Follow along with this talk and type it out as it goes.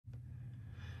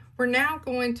We're now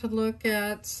going to look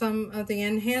at some of the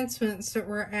enhancements that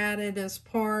were added as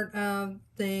part of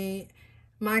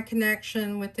my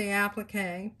connection with the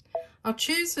applique. I'll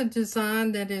choose a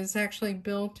design that is actually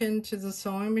built into the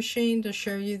sewing machine to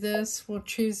show you this. We'll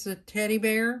choose the teddy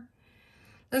bear.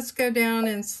 Let's go down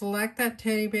and select that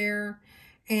teddy bear.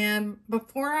 And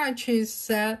before I choose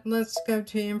set, let's go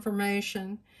to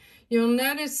information. You'll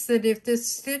notice that if this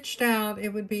stitched out, it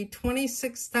would be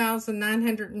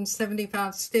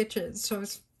 26,975 stitches. So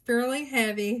it's fairly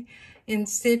heavy in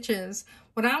stitches.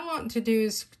 What I want to do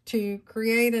is to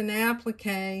create an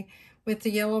applique with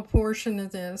the yellow portion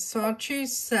of this. So I'll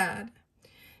choose set.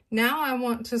 Now I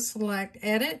want to select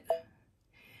edit,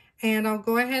 and I'll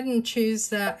go ahead and choose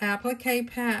the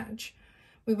applique patch.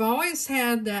 We've always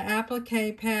had the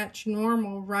applique patch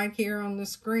normal right here on the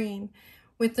screen.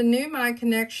 With the new My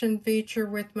Connection feature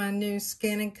with my new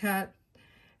ScanNCut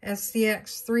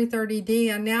SDX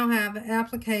 330D, I now have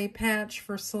applique patch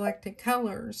for selected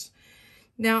colors.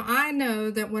 Now I know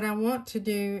that what I want to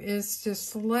do is to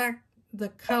select the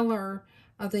color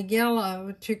of the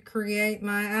yellow to create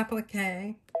my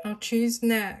applique. I'll choose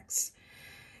next.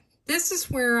 This is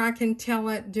where I can tell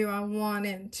it, do I want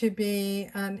it to be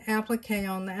an applique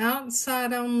on the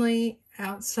outside only,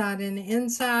 outside and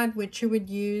inside, which you would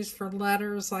use for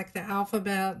letters like the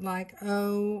alphabet, like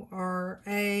O or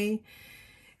A.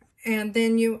 And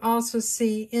then you also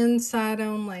see inside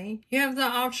only. You have the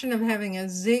option of having a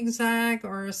zigzag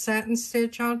or a satin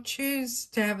stitch. I'll choose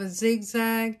to have a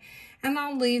zigzag, and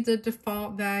I'll leave the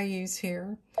default values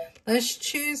here. Let's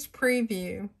choose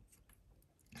preview.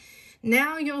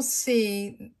 Now you'll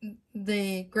see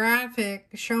the graphic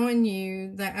showing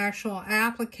you the actual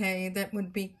applique that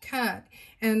would be cut.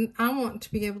 And I want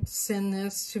to be able to send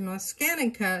this to my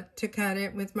ScanNCut to cut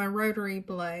it with my rotary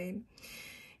blade.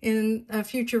 In a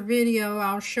future video,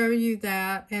 I'll show you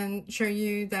that and show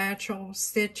you the actual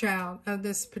stitch out of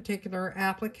this particular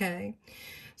applique.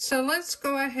 So let's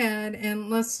go ahead and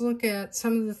let's look at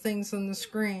some of the things on the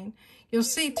screen. You'll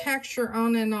see texture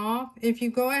on and off. If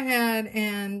you go ahead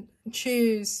and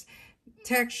choose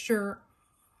texture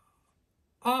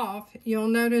off, you'll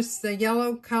notice the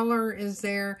yellow color is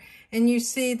there, and you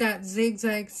see that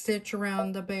zigzag stitch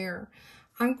around the bear.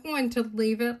 I'm going to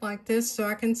leave it like this so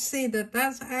I can see that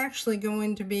that's actually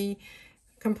going to be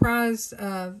comprised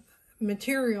of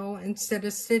material instead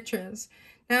of stitches.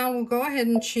 Now we'll go ahead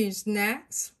and choose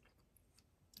next.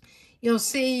 You'll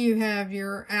see you have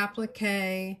your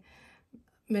applique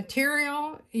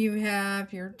material, you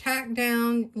have your tack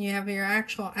down, you have your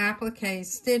actual applique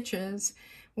stitches.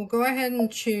 We'll go ahead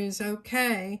and choose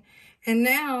OK. And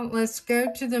now let's go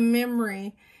to the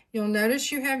memory. You'll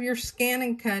notice you have your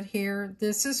ScanNCut here.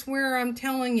 This is where I'm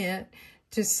telling it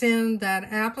to send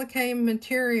that applique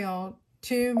material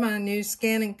to my new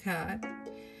ScanNCut.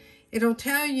 It'll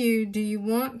tell you, do you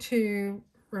want to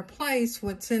replace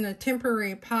what's in a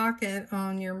temporary pocket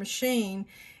on your machine,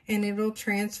 and it'll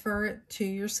transfer it to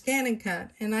your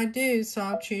ScanNCut. And I do, so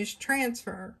I'll choose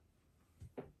transfer.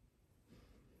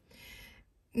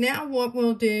 Now what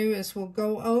we'll do is we'll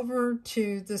go over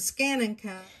to the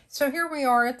ScanNCut. So here we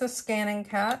are at the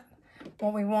ScanNCut.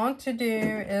 What we want to do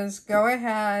is go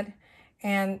ahead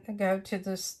and go to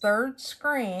this third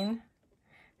screen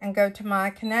and go to My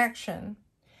Connection.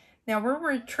 Now we're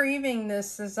retrieving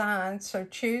this design, so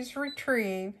choose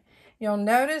retrieve. You'll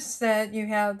notice that you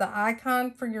have the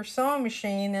icon for your sewing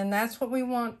machine, and that's what we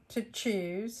want to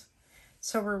choose.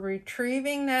 So we're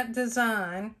retrieving that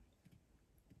design.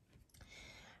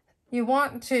 You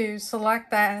want to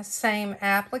select that same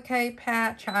applique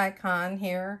patch icon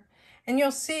here, and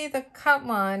you'll see the cut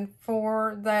line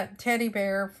for that teddy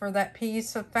bear for that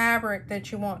piece of fabric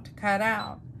that you want to cut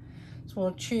out. So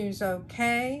we'll choose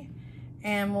OK,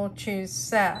 and we'll choose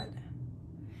set.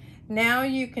 Now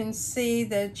you can see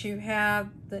that you have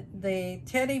the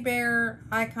teddy bear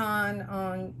icon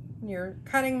on your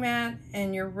cutting mat,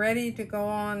 and you're ready to go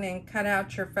on and cut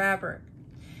out your fabric.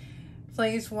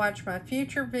 Please watch my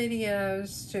future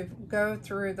videos to go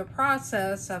through the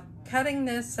process of cutting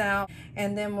this out,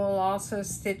 and then we'll also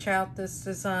stitch out this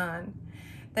design.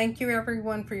 Thank you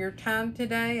everyone for your time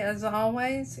today. As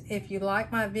always, if you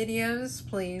like my videos,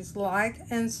 please like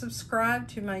and subscribe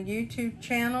to my YouTube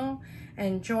channel,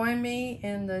 and join me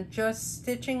in the Just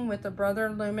Stitching with the Brother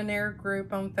Luminaire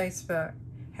group on Facebook.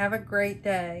 Have a great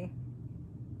day.